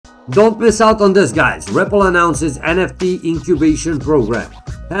Don't miss out on this, guys. Ripple announces NFT incubation program.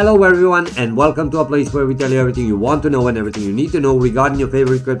 Hello everyone and welcome to a place where we tell you everything you want to know and everything you need to know regarding your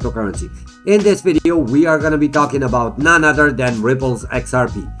favorite cryptocurrency. In this video, we are going to be talking about none other than Ripple's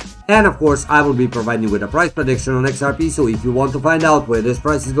XRP. And of course, I will be providing you with a price prediction on XRP, so if you want to find out where this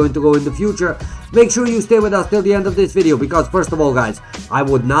price is going to go in the future, make sure you stay with us till the end of this video, because first of all, guys, I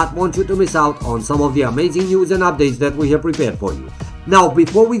would not want you to miss out on some of the amazing news and updates that we have prepared for you. Now,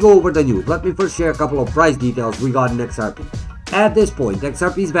 before we go over the news, let me first share a couple of price details regarding XRP. At this point,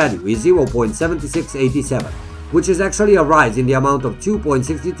 XRP's value is 0.7687, which is actually a rise in the amount of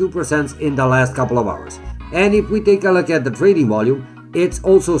 2.62% in the last couple of hours. And if we take a look at the trading volume, it's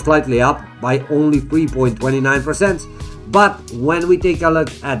also slightly up by only 3.29%. But when we take a look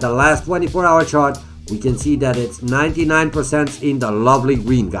at the last 24-hour chart, we can see that it's 99% in the lovely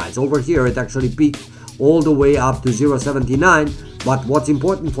green, guys. Over here, it actually peaked all the way up to 0.79. But what's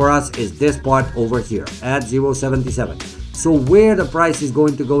important for us is this part over here at 0.77. So where the price is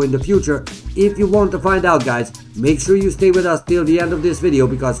going to go in the future, if you want to find out, guys, make sure you stay with us till the end of this video,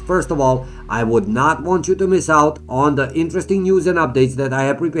 because first of all, I would not want you to miss out on the interesting news and updates that I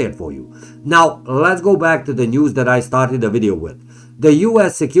have prepared for you. Now, let's go back to the news that I started the video with. The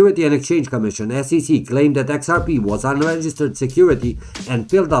US Security and Exchange Commission, SEC, claimed that XRP was unregistered security and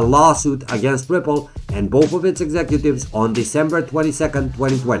filed a lawsuit against Ripple and both of its executives on December 22nd,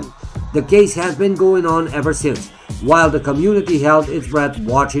 2020. The case has been going on ever since, while the community held its breath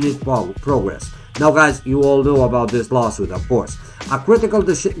watching its progress. Now, guys, you all know about this lawsuit, of course. A critical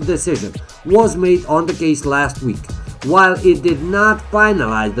decision was made on the case last week. While it did not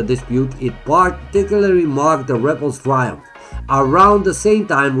finalize the dispute, it particularly marked the Ripple's triumph. Around the same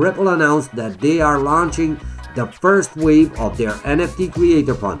time, Ripple announced that they are launching the first wave of their NFT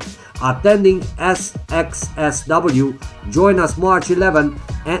Creator Fund. Attending SXSW, join us March 11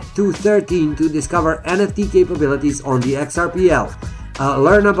 at 2:13 to discover NFT capabilities on the XRPL.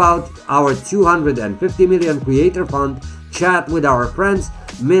 Learn about our 250 million Creator Fund, chat with our friends,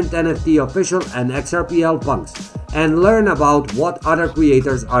 Mint NFT Official and XRPL punks, and learn about what other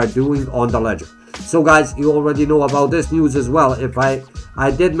creators are doing on the ledger. So guys, you already know about this news as well, if I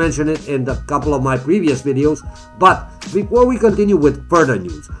did mention it in a couple of my previous videos. But before we continue with further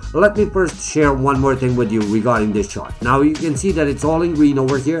news, let me first share one more thing with you regarding this chart. Now you can see that it's all in green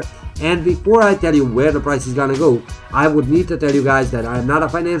over here. And before I tell you where the price is gonna go, I would need to tell you guys that I am not a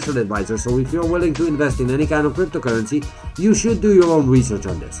financial advisor, so if you're willing to invest in any kind of cryptocurrency, you should do your own research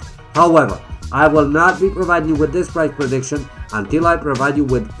on this. However, I will not be providing you with this price prediction until I provide you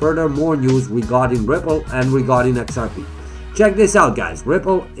with further more news regarding Ripple and regarding XRP. Check this out, guys.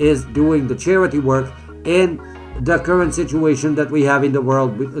 Ripple is doing the charity work in the current situation that we have in the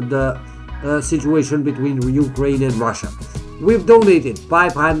world, with the situation between Ukraine and Russia. We've donated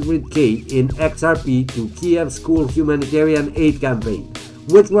 500K in XRP to Kiev School Humanitarian Aid Campaign,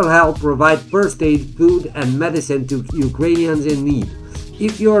 which will help provide first aid, food, and medicine to Ukrainians in need.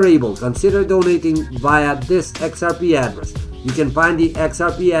 If you are able, consider donating via this XRP address. You can find the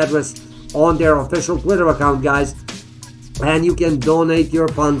XRP address on their official Twitter account, guys, and you can donate your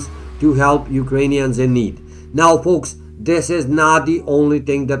funds to help Ukrainians in need. Now, folks, this is not the only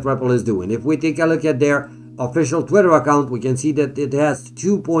thing that Ripple is doing. If we take a look at their official Twitter account, we can see that it has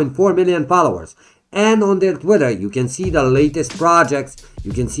 2.4 million followers. And on their Twitter, you can see the latest projects,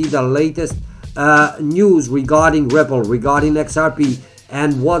 you can see the latest news regarding Ripple, regarding XRP,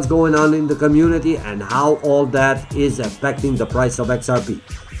 and what's going on in the community and how all that is affecting the price of XRP.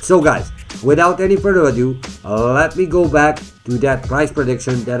 So guys, without any further ado, let me go back to that price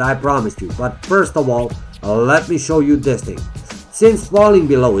prediction that I promised you. But first of all, let me show you this thing. Since falling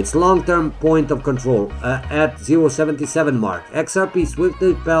below its long-term point of control at 0.77 mark, XRP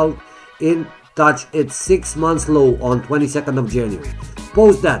swiftly fell in touch its 6 months low on 22nd of January.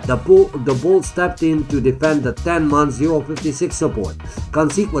 Post that, the bull stepped in to defend the 10-month 0.56 support.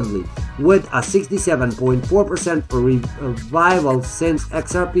 Consequently, with a 67.4% revival since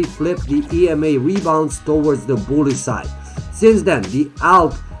XRP flipped, the EMA rebounds towards the bullish side. Since then, the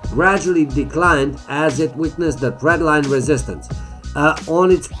alt gradually declined as it witnessed the trendline resistance on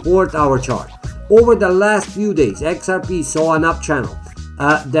its 4th-hour chart. Over the last few days, XRP saw an up channel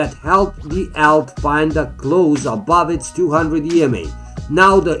that helped the alt find a close above its 200 EMA.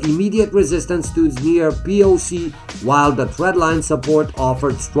 Now the immediate resistance stood near POC, while the trendline support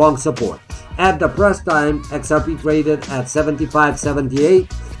offered strong support. At the press time, XRP traded at 75.78.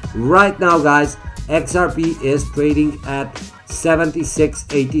 Right now, guys, XRP is trading at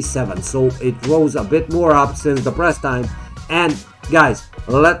 76.87, so it rose a bit more up since the press time. And guys,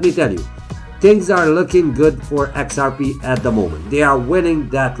 let me tell you, things are looking good for XRP at the moment. They are winning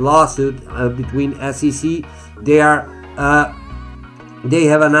that lawsuit between SEC. They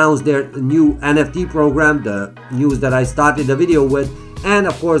have announced their new NFT program, the news that I started the video with, and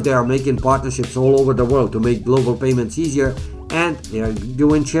of course they are making partnerships all over the world to make global payments easier, and they are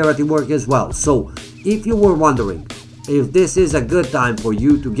doing charity work as well. So if you were wondering if this is a good time for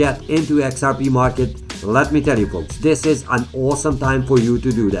you to get into XRP market, let me tell you folks, this is an awesome time for you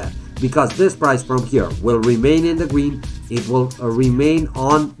to do that, because this price from here will remain in the green, it will remain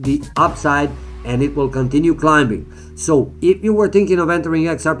on the upside, and it will continue climbing. So if you were thinking of entering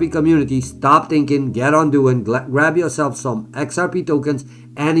XRP community, stop thinking, get on doing, grab yourself some XRP tokens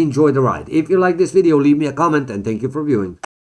and enjoy the ride. If you like this video, leave me a comment, and thank you for viewing.